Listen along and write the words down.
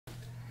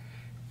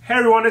Hey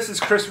everyone, this is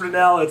Chris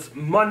Riddell. It's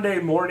Monday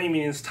morning,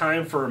 meaning it's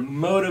time for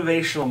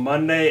Motivational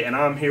Monday, and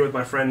I'm here with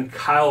my friend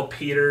Kyle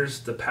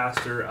Peters, the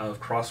pastor of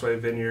Crossway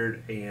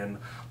Vineyard and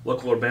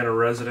local Urbana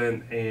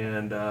resident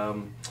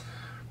and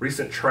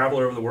recent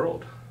traveler of the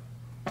world.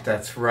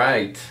 That's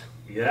right.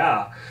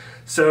 Yeah.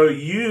 So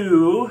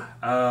you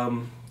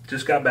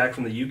just got back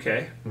from the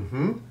UK,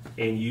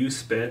 and you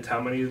spent how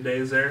many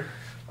days there?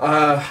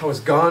 I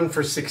was gone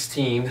for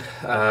 16,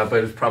 but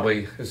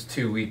it was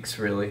 2 weeks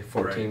really,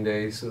 14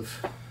 days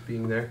of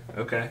being there.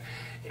 Okay.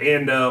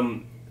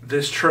 And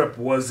this trip,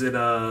 was it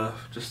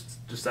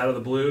just out of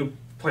the blue,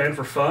 planned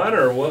for fun,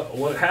 or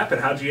what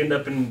happened? How'd you end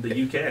up in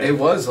the UK? It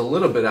was a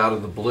little bit out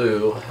of the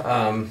blue.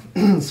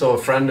 So a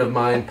friend of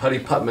mine, Putty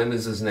Putman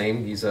is his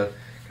name. He's a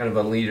kind of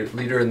a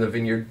leader in the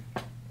vineyard.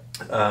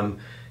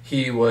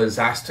 He was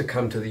asked to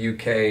come to the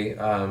UK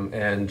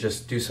and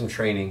just do some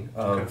training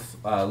of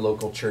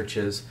local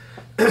churches,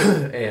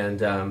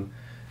 and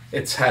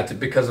it's had to,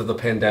 because of the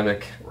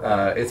pandemic,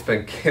 it's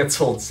been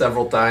canceled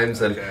several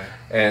times,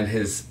 and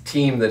his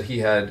team that he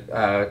had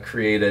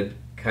created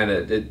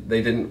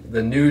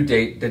the new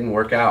date didn't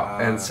work out,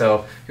 and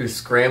so he was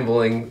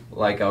scrambling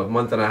like a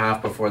month and a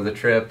half before the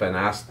trip and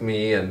asked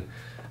me, and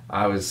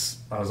I was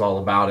all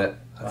about it.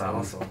 That's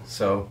awesome.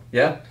 So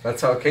yeah,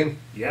 that's how it came.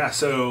 Yeah.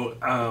 So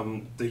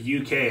the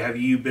UK, have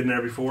you been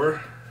there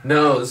before?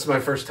 No, this is my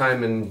first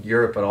time in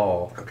Europe at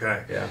all.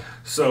 Okay. Yeah.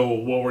 So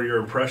what were your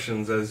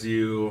impressions as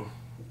you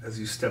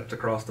stepped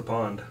across the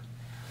pond?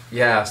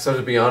 Yeah, so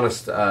to be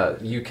honest,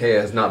 UK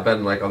has not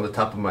been like on the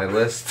top of my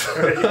list.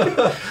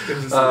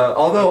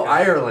 Although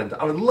Ireland,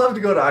 I would love to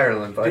go to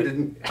Ireland, but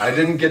I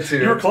didn't get to.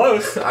 You were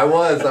close. I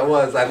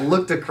was. I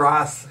looked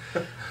across,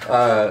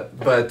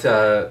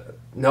 but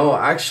no,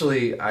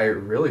 actually, I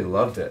really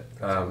loved it.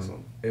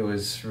 Awesome. It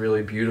was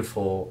really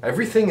beautiful.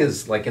 Everything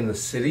is like in the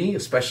city,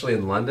 especially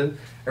in London.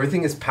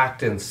 Everything is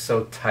packed in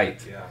so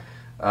tight.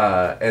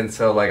 Yeah. And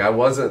so like I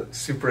wasn't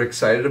super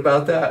excited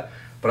about that.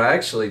 But I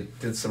actually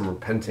did some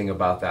repenting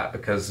about that,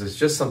 because there's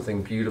just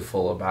something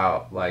beautiful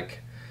about like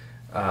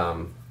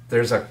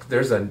there's a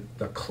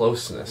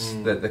closeness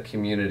that the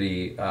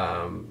community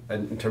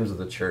in terms of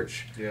the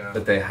church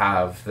that they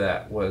have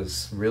that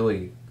was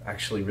really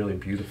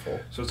beautiful.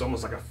 So it's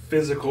almost like a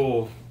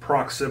physical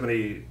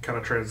proximity kind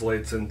of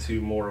translates into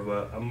more of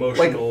a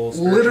emotional, like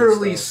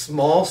literally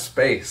small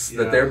space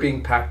that they're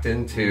being packed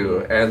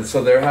into, and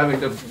so they're having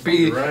to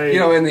be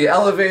in the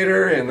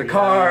elevator, in the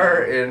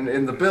car,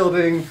 in the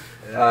building.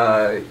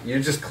 You're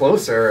just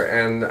closer,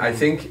 and I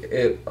think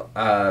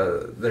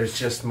there's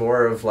just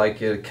more of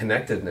like a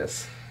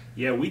connectedness.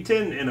 Yeah, we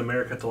tend in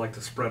America to like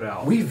to spread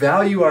out. We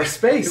value our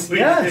space.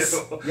 Yes.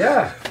 Do.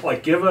 Yeah.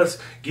 Like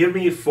give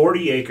me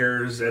 40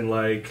 acres and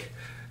like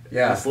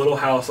this little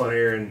house on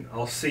here, and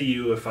I'll see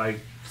you if I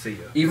see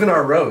you. Even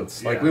our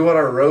roads, like we want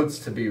our roads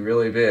to be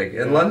really big.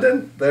 In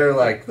London,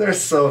 they're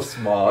so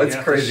small. It's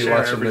crazy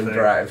watching them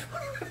drive.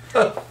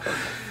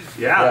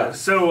 Yeah.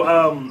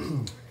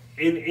 So,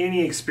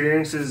 any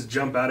experiences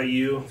jump out at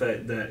you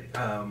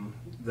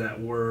that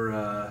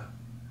were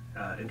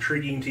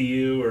intriguing to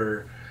you,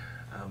 or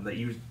that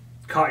you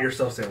caught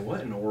yourself saying,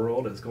 "What in the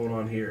world is going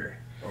on here?"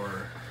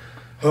 Or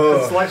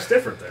life's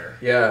different there.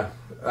 Yeah,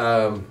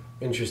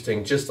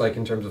 interesting. Just like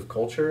in terms of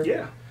culture.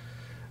 Yeah.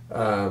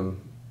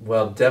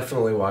 Well,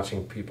 definitely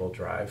watching people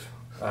drive.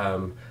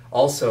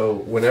 Also,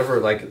 whenever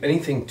like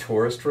anything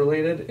tourist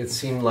related, it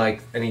seemed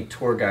like any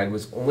tour guide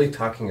was only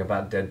talking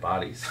about dead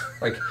bodies.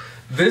 Like,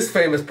 this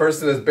famous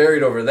person is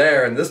buried over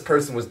there, and this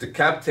person was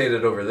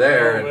decapitated over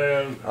there.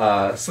 Oh,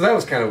 man. So that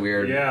was kind of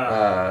weird.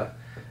 Yeah.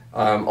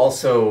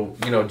 Also,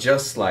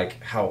 just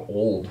like how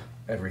old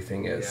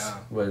everything is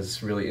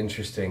was really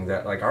interesting.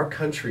 That like our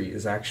country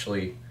is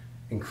actually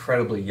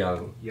incredibly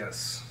young.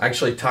 Yes. I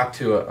actually talked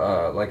to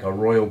a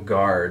royal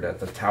guard at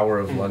the Tower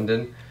of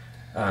London.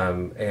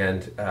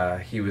 And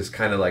he was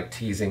kind of like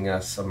teasing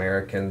us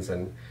Americans,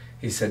 and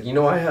he said,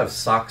 I have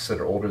socks that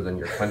are older than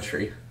your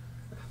country.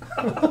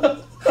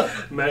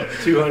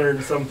 200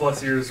 and some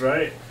plus years,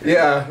 right?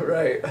 Yeah,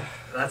 right.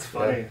 That's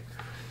funny. Yeah.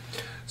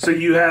 So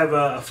you have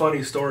a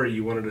funny story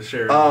you wanted to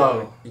share.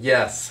 Oh,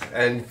 yes,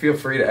 and feel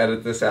free to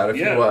edit this out if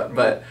you want.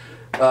 But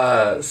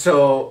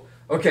so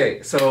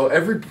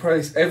every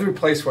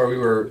place where we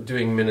were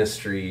doing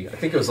ministry, I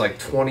think it was like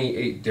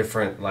 28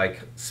 different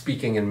like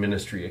speaking and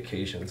ministry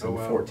occasions in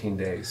 14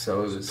 days.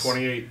 So it was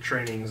 28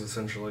 trainings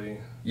essentially.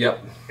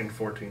 Yep. In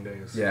 14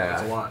 days. Yeah.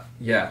 That's a lot.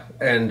 Yeah,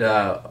 and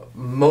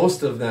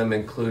most of them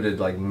included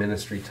like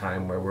ministry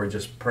time where we're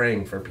just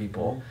praying for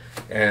people,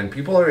 and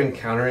people are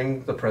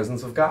encountering the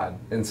presence of God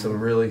in some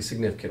really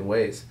significant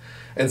ways.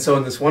 And so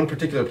in this one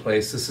particular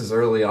place, this is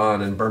early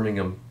on in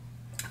Birmingham,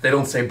 they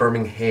don't say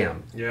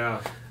Birmingham.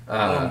 Yeah.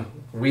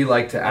 We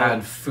like to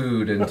add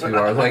food into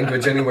our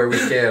language anywhere we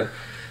can.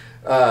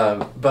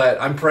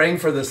 But I'm praying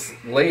for this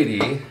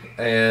lady,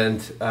 and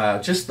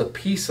just the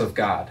peace of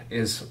God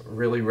is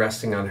really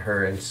resting on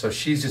her, and so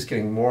she's just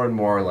getting more and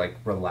more like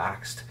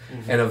relaxed,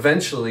 and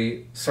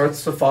eventually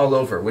starts to fall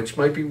over, which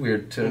might be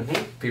weird to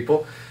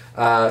people.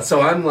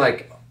 So I'm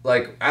like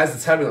like as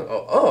it's happening,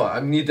 I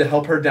need to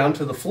help her down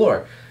to the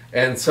floor.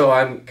 And so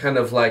I'm kind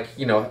of like,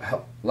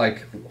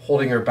 like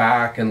holding her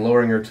back and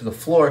lowering her to the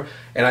floor,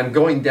 and I'm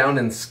going down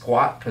in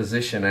squat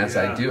position as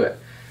I do it.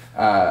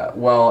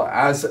 Well,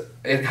 as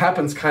it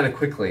happens kind of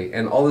quickly,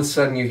 and all of a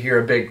sudden you hear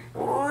a big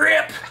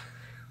rip,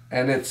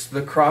 and it's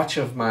the crotch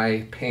of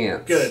my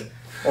pants. Good.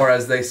 Or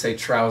as they say,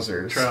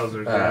 trousers.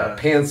 Trousers,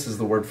 Pants is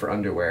the word for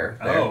underwear.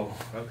 There. Oh,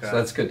 okay. So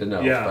that's good to know.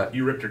 Yeah, but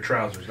you ripped your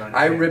trousers, not your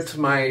I pants. ripped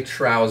my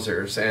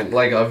trousers, and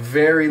like a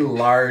very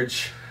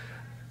large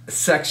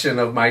section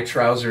of my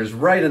trousers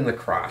right in the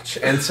crotch.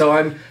 And so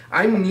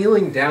I'm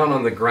kneeling down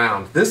on the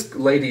ground. This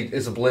lady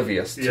is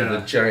oblivious to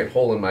the giant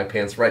hole in my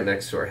pants right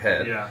next to her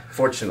head,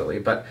 fortunately.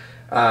 But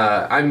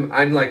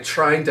I'm like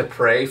trying to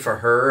pray for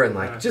her and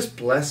like just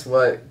bless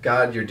what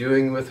God you're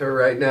doing with her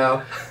right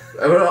now.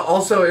 But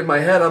also in my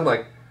head I'm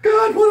like,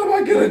 God, what am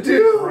I gonna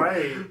do?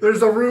 Right.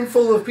 There's a room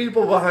full of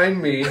people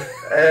behind me,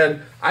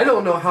 and I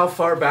don't know how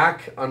far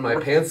back on my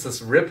pants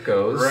this rip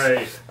goes.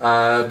 Right.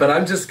 But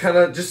I'm just kind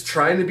of just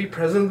trying to be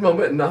present in the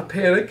moment and not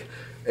panic.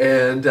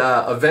 And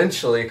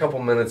eventually, a couple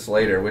minutes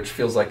later, which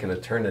feels like an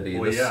eternity,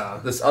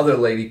 this other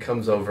lady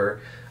comes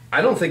over.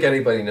 I don't think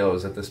anybody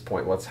knows at this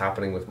point what's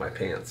happening with my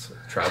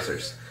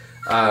trousers.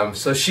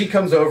 So she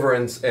comes over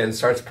and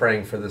starts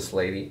praying for this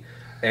lady.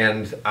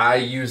 And I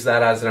use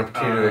that as an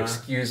opportunity to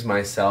excuse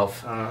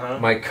myself.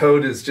 My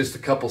coat is just a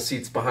couple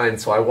seats behind,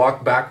 so I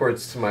walk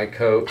backwards to my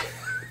coat.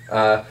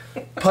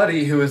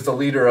 Putty, who is the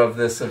leader of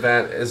this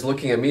event, is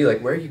looking at me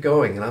like, where are you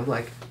going? And I'm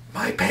like,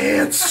 my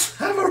pants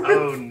have a rip.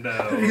 Oh,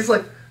 no. And he's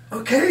like,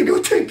 okay,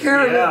 go take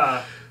care of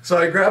it. So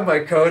I grab my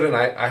coat and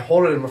I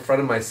hold it in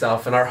front of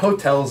myself, and our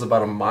hotel is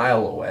about a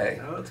mile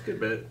away. Oh, that's a good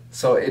bit.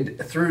 So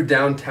through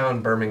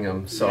downtown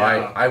Birmingham. So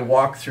I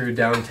walk through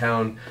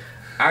downtown.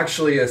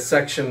 Actually, a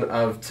section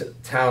of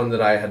town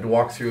that I had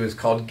walked through is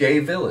called Gay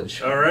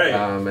Village. All right.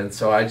 And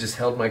so I just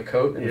held my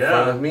coat in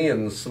front of me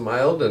and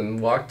smiled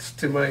and walked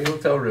to my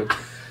hotel room.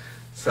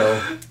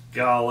 So,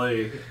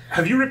 golly,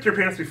 have you ripped your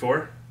pants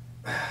before?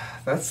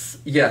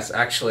 Yes,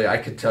 actually, I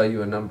could tell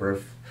you a number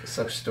of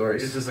such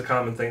stories. Is this a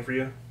common thing for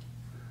you?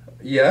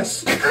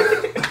 Yes.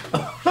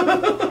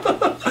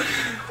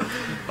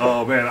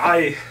 Oh man,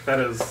 I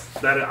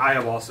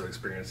have also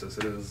experienced this.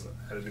 It is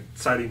an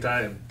exciting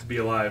time to be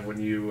alive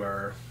when you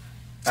are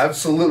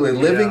absolutely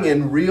living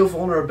in real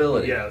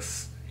vulnerability.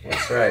 Yes,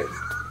 that's right.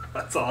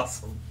 That's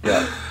awesome.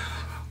 Yeah.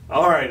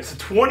 All right, so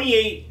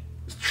 28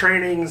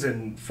 trainings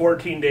in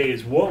 14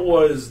 days. What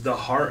was the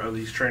heart of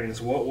these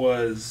trainings? What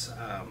was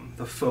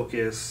the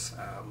focus?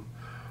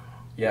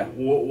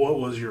 What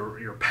was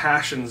your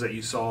passions that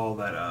you saw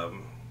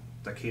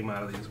that came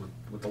out of these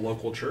with the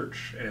local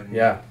church and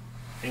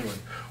England,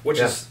 which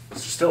is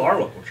still our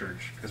local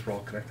church because we're all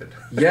connected.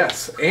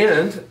 Yes,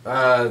 and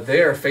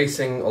they are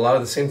facing a lot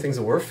of the same things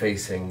that we're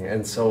facing,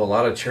 and so a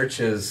lot of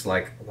churches,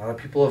 like a lot of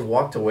people have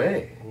walked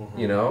away,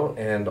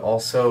 and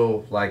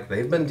also like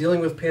they've been dealing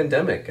with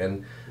pandemic,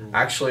 and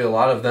actually a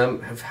lot of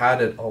them have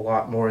had it a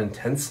lot more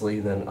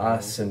intensely than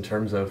us in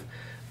terms of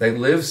they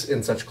live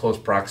in such close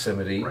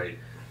proximity, right?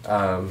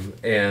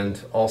 And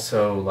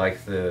also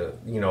like the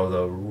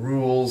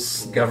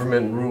rules,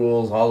 government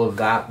rules, all of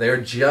that.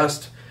 They're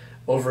just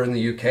over in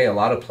the UK, a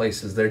lot of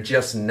places, they're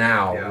just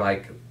now,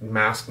 like,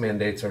 mask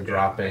mandates are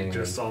dropping. I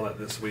just saw that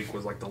this week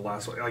was, like, the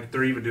last one. Like,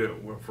 they're even doing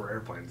it for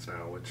airplanes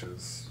now, which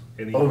is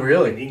in England. Oh,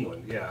 really? In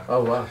England, yeah.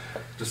 Oh, wow.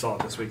 Just saw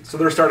it this week. So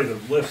they're starting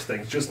to lift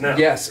things just now.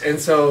 Yes, and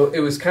so it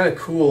was kind of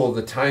cool,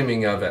 the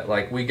timing of it.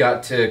 Like, we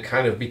got to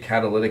kind of be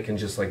catalytic and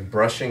just, like,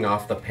 brushing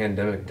off the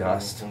pandemic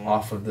dust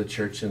off of the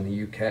church in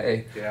the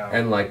UK. Yeah.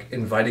 And, like,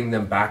 inviting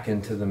them back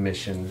into the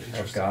mission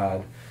of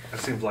God. It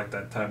seems like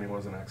that timing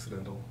wasn't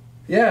accidental.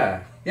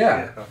 Yeah,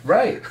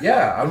 right.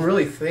 Yeah, I'm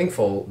really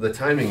thankful the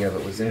timing of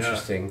it was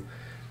interesting.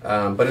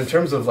 But in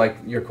terms of like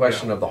your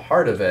question of the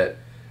heart of it,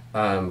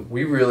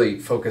 we really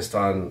focused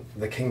on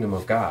the kingdom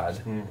of God.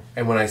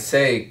 And when I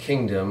say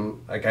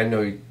kingdom, like I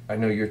know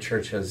your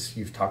church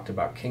you've talked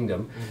about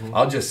kingdom.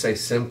 I'll just say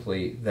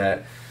simply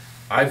that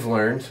I've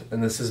learned,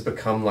 and this has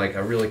become like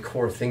a really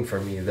core thing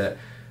for me, that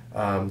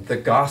the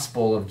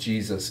gospel of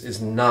Jesus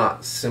is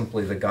not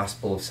simply the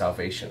gospel of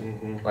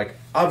salvation. Like,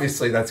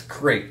 obviously, that's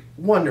great,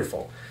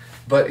 wonderful,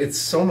 but it's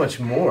so much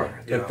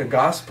more. Like, the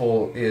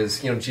gospel is,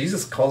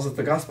 Jesus calls it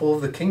the gospel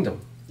of the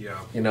kingdom.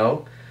 Yeah.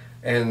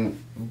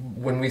 And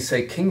when we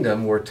say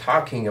kingdom, we're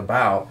talking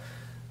about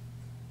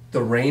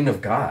the reign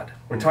of God.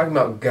 We're talking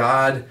about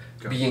God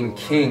being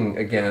king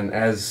again,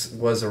 as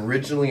was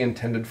originally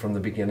intended from the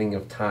beginning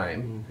of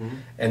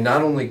time. And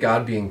not only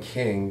God being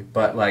king,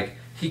 but like,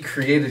 He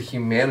created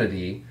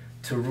humanity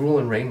to rule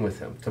and reign with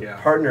Him, to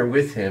partner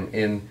with Him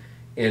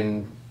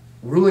in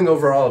ruling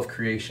over all of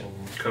creation.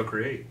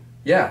 Co-create.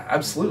 Yeah,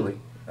 absolutely.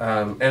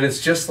 And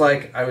it's just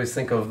like I always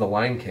think of the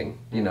Lion King,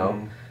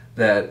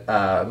 that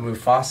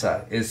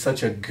Mufasa is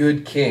such a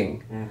good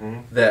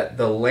king that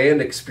the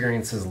land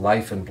experiences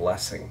life and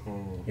blessing,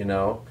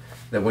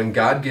 that when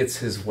God gets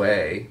His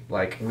way,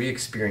 like we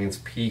experience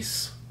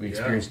peace, we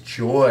experience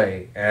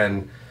joy,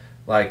 and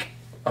like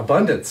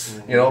abundance,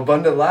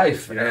 abundant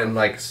life, and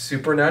like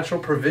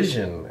supernatural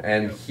provision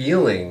and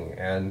healing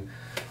and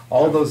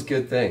all those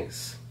good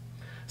things.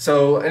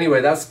 So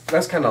anyway, that's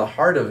kind of the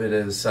heart of it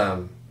is,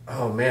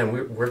 oh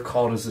man, we're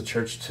called as a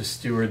church to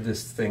steward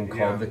this thing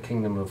called the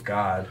kingdom of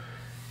God,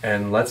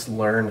 and let's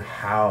learn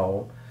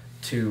how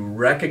to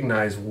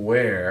recognize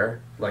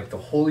where, like, the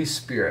Holy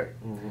Spirit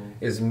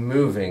is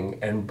moving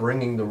and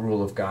bringing the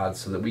rule of God,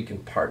 so that we can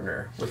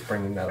partner with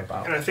bringing that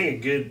about. And I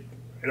think it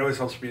always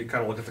helps me to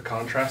kind of look at the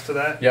contrast to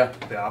that. Yeah.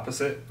 The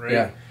opposite, right?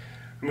 Yeah.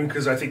 I mean,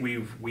 because I think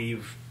we've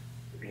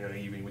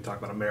even we talk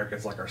about America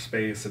as like our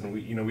space, and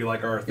we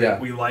like our thing. Yeah.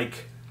 We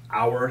like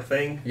our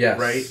thing, Yes.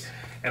 right?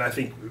 And I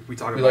think we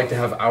talk about... We like to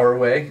have our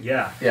way.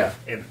 Yeah. Yeah.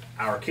 And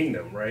our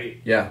kingdom,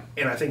 right? Yeah.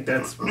 And I think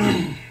that's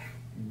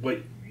what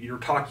you're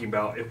talking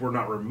about. If we're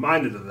not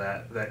reminded of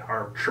that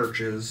our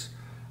churches,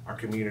 our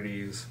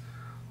communities,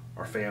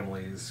 our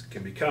families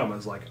can become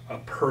as like a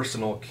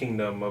personal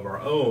kingdom of our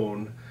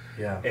own,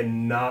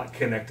 and not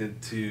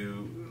connected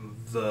to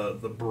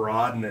the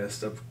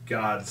broadness of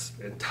God's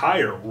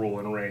entire rule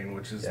and reign,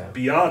 which is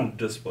beyond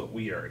just what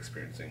we are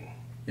experiencing.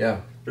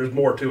 Yeah. There's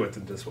more to it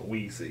than just what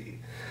we see.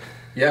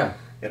 Yeah.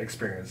 And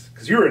experience.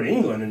 Because you're in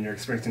England and you're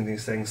experiencing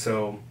these things,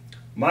 so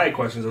my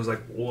question was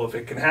like, well, if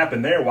it can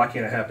happen there, why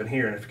can't it happen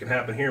here? And if it can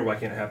happen here, why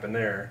can't it happen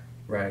there?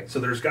 Right. So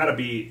there's got to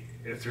be,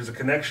 if there's a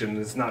connection,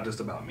 it's not just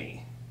about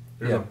me.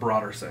 There's a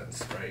broader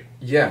sense, right?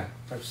 Yeah,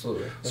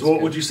 absolutely. That's so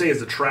what would you say is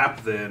the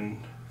trap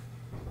then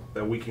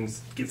that we can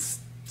get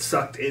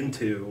sucked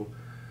into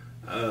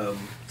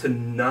to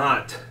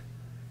not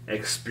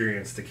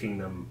experience the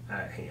kingdom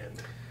at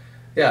hand?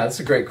 Yeah, that's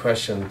a great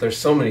question. There's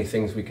so many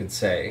things we could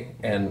say,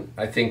 and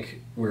I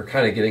think we're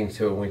kind of getting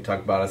to it when we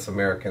talk about us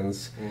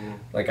Americans.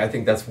 Like, I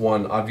think that's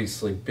one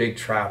obviously big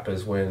trap,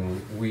 is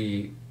when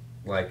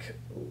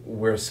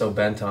we're so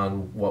bent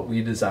on what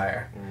we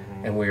desire,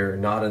 and we're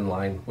not in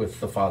line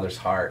with the Father's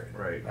heart.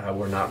 Right.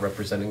 We're not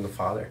representing the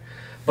Father.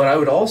 But I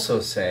would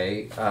also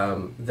say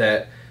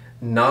that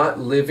not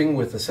living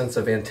with a sense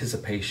of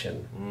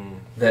anticipation,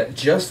 that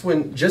just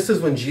as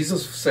when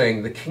Jesus was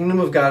saying the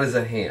kingdom of God is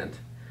at hand,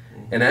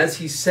 and as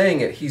he's saying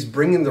it, he's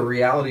bringing the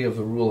reality of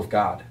the rule of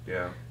God.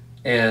 Yeah.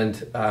 And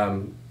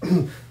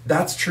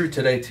that's true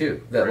today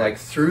too. That like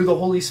through the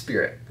Holy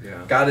Spirit,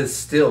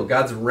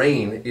 God's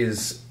reign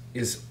is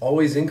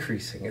always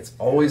increasing. It's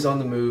always on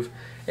the move.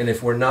 And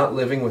if we're not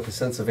living with a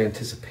sense of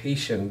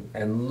anticipation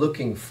and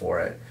looking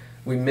for it,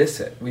 we miss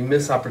it. We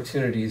miss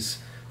opportunities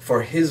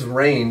for his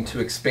reign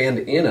to expand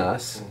in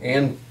us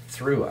and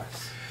through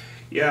us.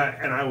 Yeah,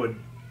 and I would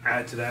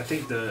add to that, I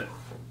think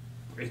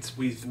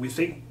we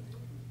think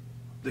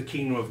the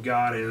kingdom of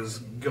God is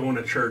going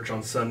to church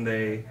on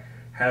Sunday,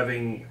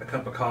 having a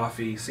cup of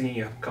coffee,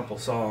 singing a couple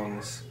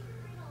songs,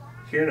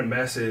 hearing a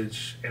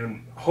message,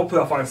 and hopefully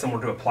I'll find somewhere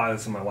to apply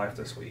this in my life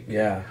this week.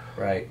 Yeah,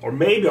 right. Or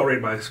maybe I'll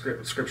read my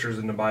scriptures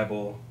in the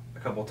Bible a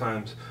couple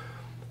times.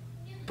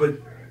 But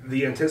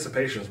the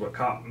anticipation is what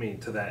caught me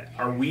to that.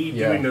 Are we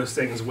doing those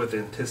things with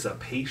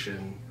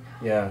anticipation?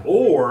 Yeah.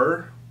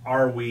 Or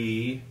are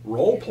we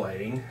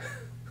role-playing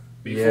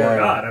before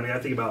God? I mean, I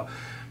think about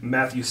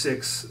Matthew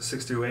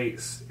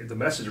 6:6-8, the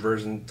Message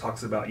version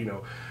talks about,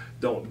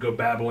 don't go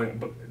babbling,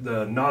 but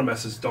the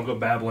non-message, don't go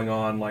babbling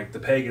on like the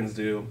pagans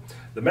do.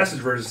 The Message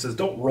version says,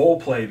 don't role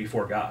play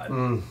before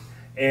God.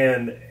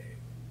 And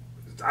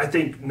I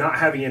think not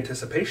having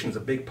anticipation is a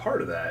big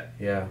part of that.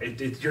 Yeah.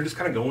 You're just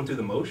kind of going through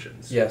the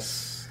motions.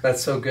 Yes,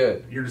 that's so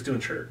good. You're just doing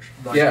church.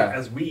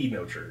 As we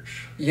know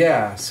church.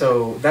 Yeah,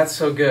 so that's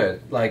so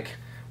good. Like,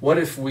 what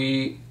if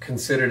we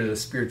considered it a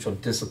spiritual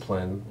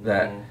discipline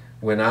that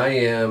when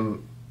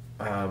I'm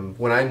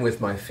with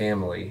my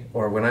family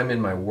or when I'm in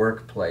my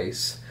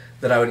workplace,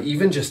 that I would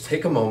even just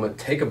take a moment,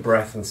 take a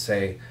breath and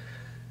say,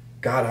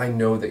 God, I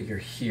know that you're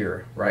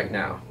here right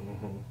now,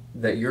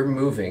 that you're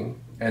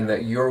moving and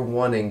that you're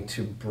wanting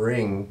to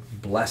bring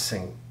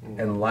blessing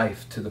and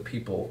life to the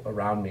people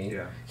around me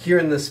here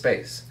in this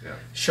space. Yeah.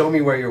 Show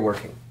me where you're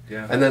working.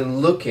 Yeah. And then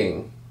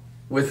looking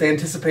with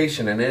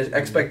anticipation and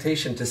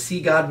expectation to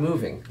see God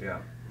moving. Yeah.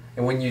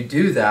 And when you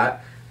do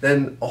that,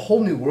 then a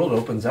whole new world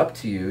opens up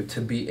to you to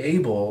be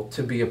able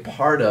to be a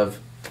part of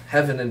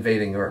heaven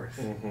invading earth.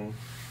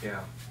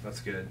 Yeah,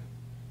 that's good.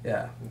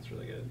 Yeah. That's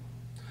really good.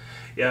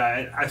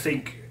 Yeah, I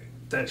think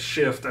that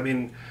shift, I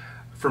mean,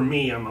 for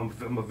me, I'm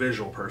a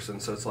visual person,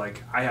 so it's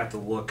like I have to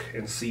look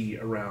and see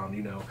around,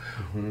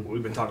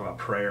 We've been talking about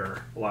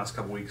prayer the last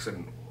couple weeks,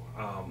 and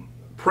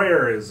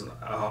prayer is,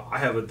 I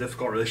have a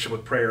difficult relationship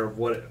with prayer of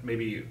what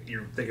maybe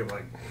you're thinking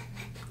like,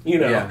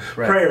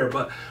 prayer.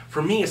 But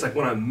for me, it's like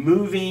when I'm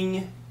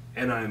moving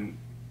and I'm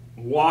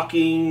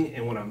walking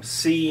and when I'm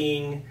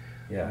seeing,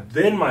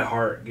 then my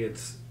heart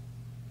gets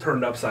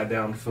turned upside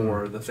down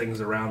for the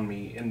things around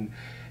me.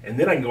 And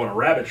then I can go on a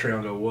rabbit trail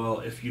and go, well,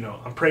 if,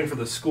 I'm praying for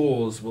the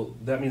schools, well,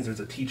 that means there's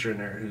a teacher in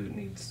there who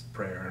needs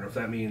prayer. And if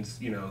that means,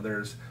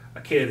 there's a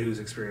kid who's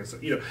experienced,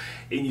 and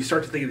you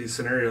start to think of these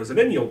scenarios, and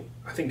then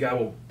I think God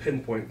will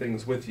pinpoint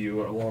things with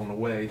you along the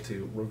way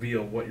to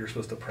reveal what you're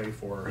supposed to pray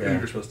for, who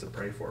you're supposed to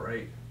pray for,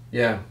 right?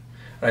 Yeah.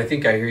 I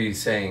think I hear you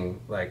saying,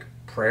 like,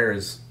 prayer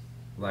is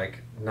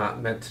like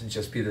not meant to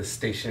just be this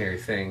stationary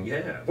thing.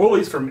 Yeah. Well, at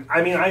least for me,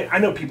 I mean, I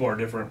know people are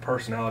different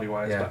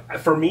personality-wise,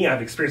 but for me,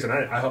 I've experienced it.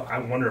 I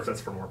wonder if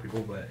that's for more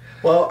people, but...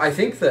 Well, I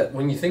think that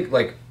when you think,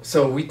 like,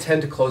 so we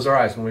tend to close our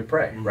eyes when we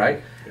pray,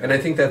 right? Yeah. And I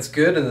think that's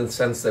good in the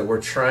sense that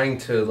we're trying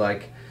to,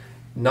 like,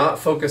 not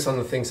focus on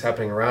the things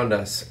happening around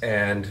us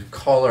and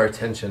call our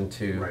attention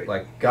to,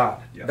 like,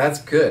 God. Yeah. That's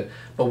good.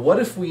 But what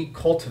if we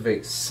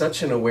cultivate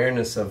such an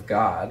awareness of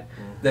God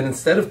that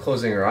instead of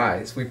closing our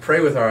eyes, we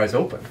pray with our eyes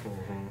open?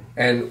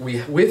 And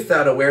we, with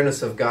that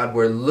awareness of God,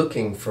 we're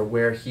looking for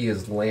where He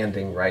is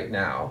landing right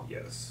now.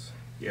 Yes.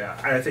 Yeah,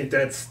 I think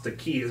that's the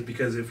key, is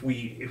because if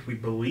we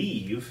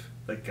believe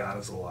that God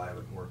is alive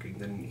and working,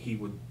 then He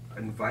would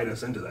invite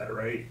us into that,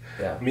 right?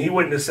 Yeah. I mean, He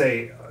wouldn't just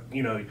say,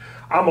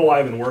 I'm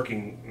alive and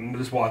working, and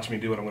just watch me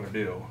do what I'm going to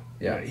do.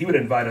 Yeah. He would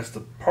invite us to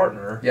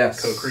partner,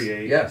 yes,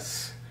 co-create.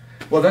 Yes.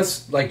 Well,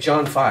 that's like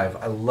John 5.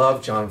 I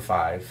love John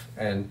 5.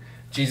 And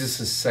Jesus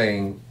is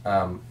saying,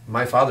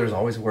 my Father is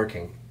always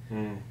working.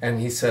 And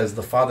He says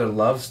the Father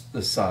loves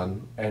the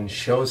Son and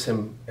shows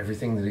Him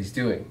everything that He's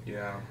doing.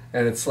 Yeah.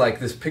 And it's like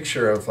this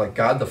picture of like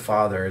God the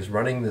Father is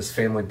running this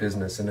family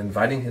business and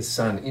inviting His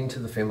Son into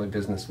the family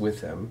business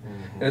with Him.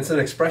 And it's an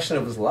expression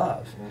of His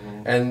love.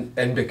 And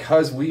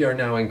because we are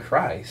now in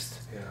Christ,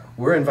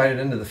 we're invited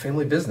into the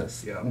family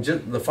business. Yeah.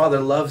 The Father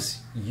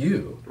loves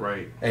you.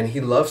 Right. And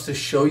He loves to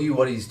show you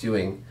what He's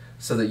doing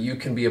so that you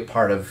can be a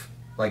part of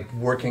like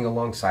working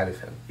alongside of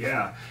Him.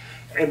 Yeah.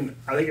 And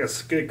I think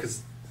that's good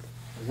because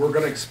we're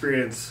going to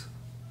experience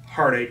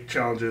heartache,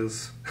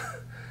 challenges,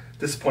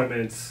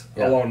 disappointments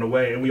along the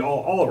way, and we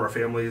all of our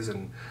families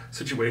and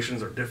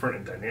situations are different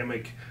and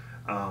dynamic,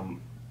 and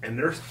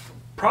there's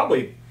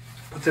probably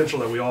potential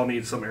that we all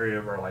need some area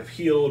of our life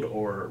healed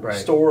or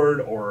restored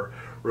or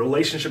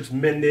relationships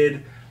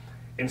mended.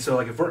 And so,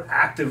 like, if we're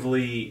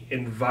actively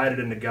invited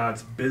into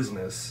God's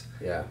business,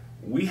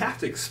 we have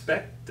to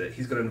expect that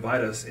He's going to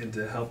invite us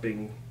into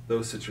helping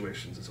those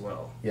situations as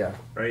well. Yeah.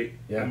 Right?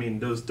 Yeah. I mean,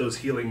 those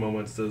healing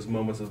moments, those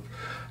moments of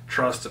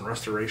trust and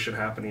restoration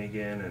happening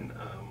again, and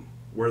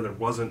where there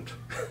wasn't,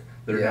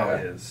 there now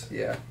is.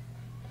 Yeah.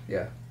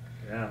 Yeah.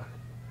 Yeah.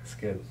 That's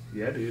good.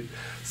 Yeah, dude.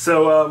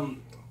 So,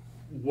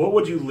 what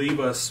would you leave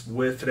us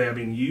with today? I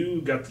mean,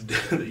 you got to do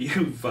that.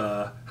 You've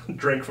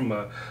drank from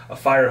a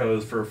fire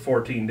hose for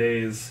 14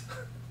 days.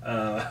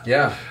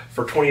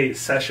 For 28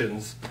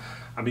 sessions.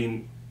 I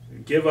mean,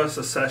 give us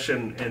a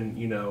session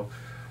and,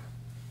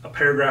 a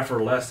paragraph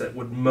or less that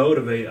would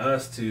motivate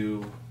us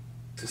to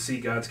see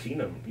God's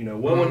kingdom.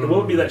 What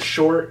would be that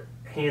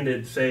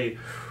short-handed, say,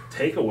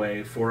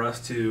 takeaway for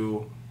us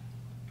to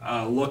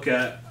look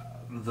at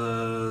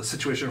the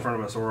situation in front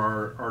of us,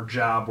 or our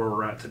job where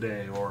we're at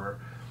today, or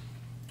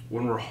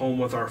when we're home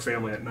with our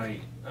family at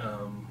night?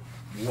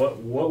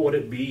 What would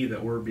it be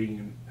that we're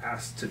being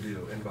asked to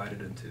do,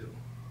 invited into?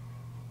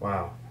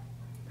 Wow.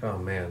 Oh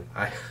man,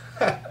 I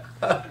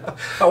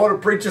want to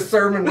preach a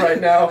sermon right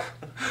now.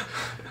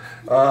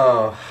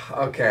 Oh,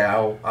 okay.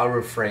 I'll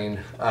refrain.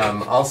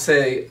 I'll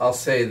say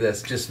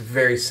this just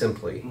very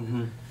simply,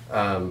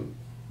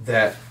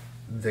 that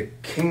the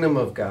kingdom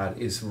of God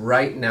is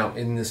right now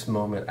in this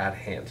moment at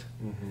hand.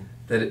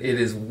 That it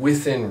is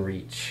within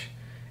reach,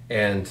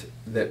 and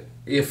that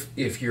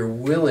if you're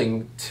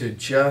willing to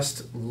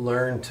just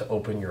learn to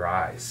open your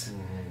eyes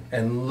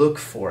and look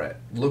for it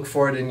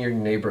in your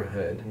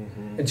neighborhood,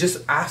 and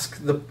just ask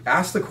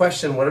the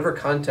question, whatever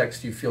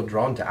context you feel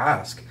drawn to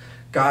ask.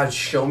 God,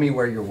 show me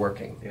where you're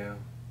working. Yeah.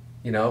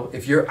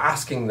 If you're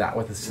asking that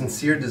with a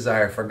sincere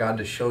desire for God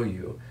to show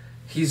you,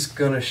 He's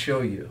gonna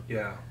show you.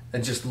 Yeah.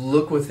 And just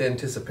look with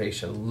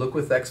anticipation, look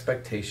with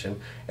expectation,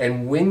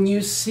 and when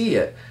you see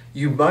it,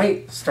 you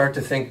might start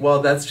to think,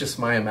 well, that's just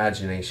my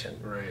imagination.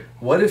 Right.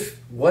 What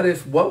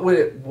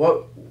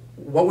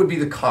would be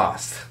the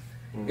cost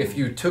if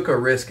you took a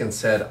risk and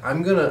said,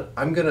 I'm gonna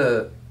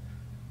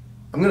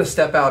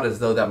step out as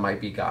though that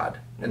might be God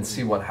and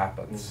see what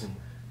happens.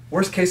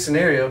 Worst case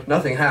scenario,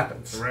 nothing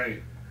happens.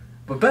 Right.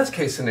 But best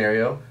case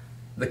scenario,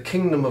 the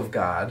kingdom of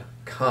God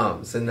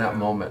comes in that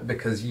moment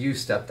because you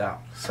stepped out.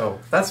 So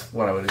that's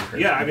what I would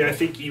encourage. Yeah, I mean, I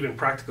think even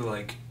practically,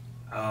 like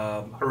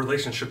a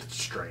relationship that's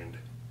strained,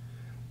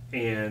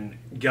 and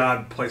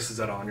God places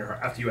that on your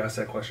heart after you ask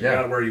that question.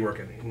 God, where are you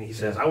working? And He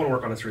says, I want to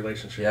work on this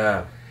relationship.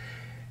 Yeah.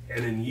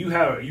 And then you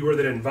were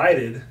then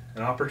invited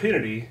an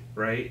opportunity,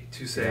 right,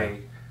 to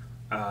say,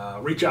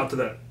 reach out to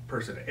that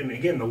person. And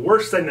again, the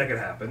worst thing that could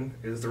happen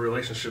is the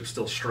relationship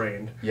still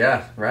strained.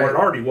 Yeah, right. Or it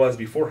already was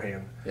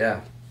beforehand. Yeah.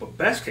 But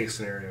best case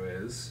scenario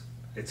is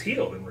it's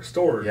healed and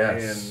restored,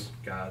 and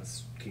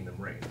God's kingdom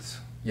reigns.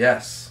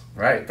 Yes,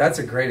 right. That's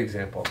a great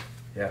example.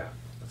 Yeah.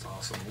 That's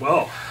awesome.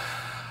 Well,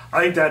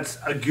 I think that's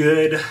a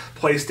good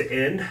place to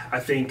end.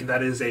 I think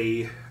that is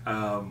a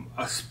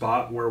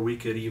spot where we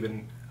could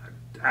even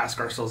ask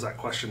ourselves that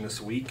question this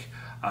week.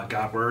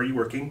 God, where are you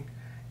working?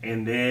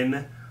 And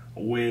then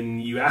when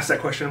you ask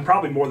that question,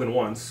 probably more than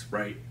once,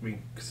 right? I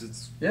mean, because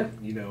it's,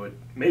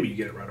 maybe you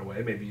get it right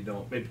away, maybe you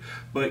don't.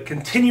 But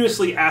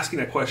continuously asking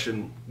that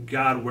question,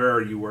 God, where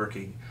are you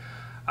working?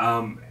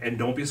 And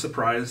don't be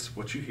surprised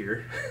what you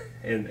hear,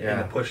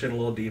 and push in a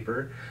little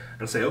deeper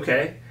and say,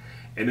 okay.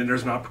 And then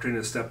there's an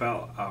opportunity to step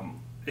out.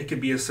 It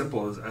could be as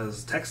simple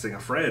as texting a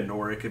friend,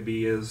 or it could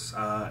be as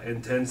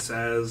intense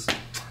as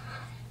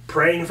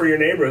praying for your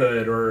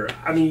neighborhood, or,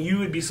 I mean, you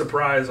would be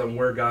surprised on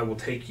where God will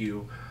take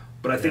you.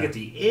 But I think at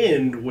the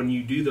end, when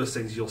you do those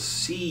things, you'll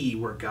see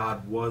where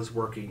God was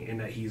working and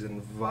that He's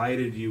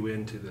invited you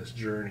into this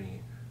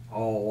journey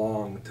all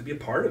along to be a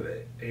part of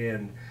it.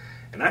 And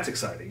that's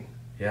exciting.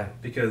 Yeah.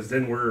 Because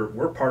then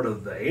we're part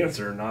of the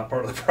answer, not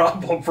part of the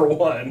problem, for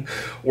one.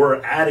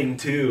 We're adding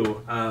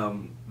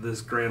to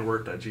this grand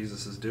work that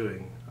Jesus is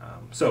doing.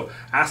 So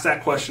ask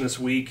that question this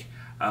week.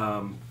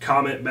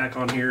 Comment back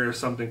on here if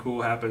something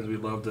cool happens.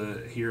 We'd love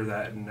to hear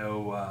that and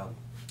know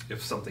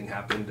if something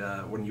happened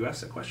when you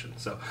asked that question.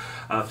 So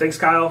thanks,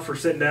 Kyle, for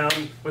sitting down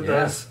with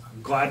us.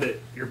 I'm glad that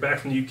you're back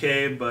from the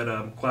UK, but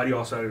I'm glad you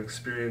also had an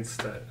experience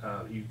that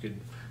you could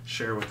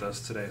share with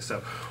us today.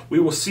 So we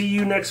will see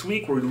you next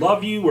week. We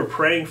love you. We're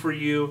praying for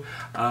you.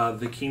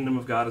 The kingdom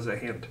of God is at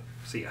hand.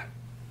 See ya.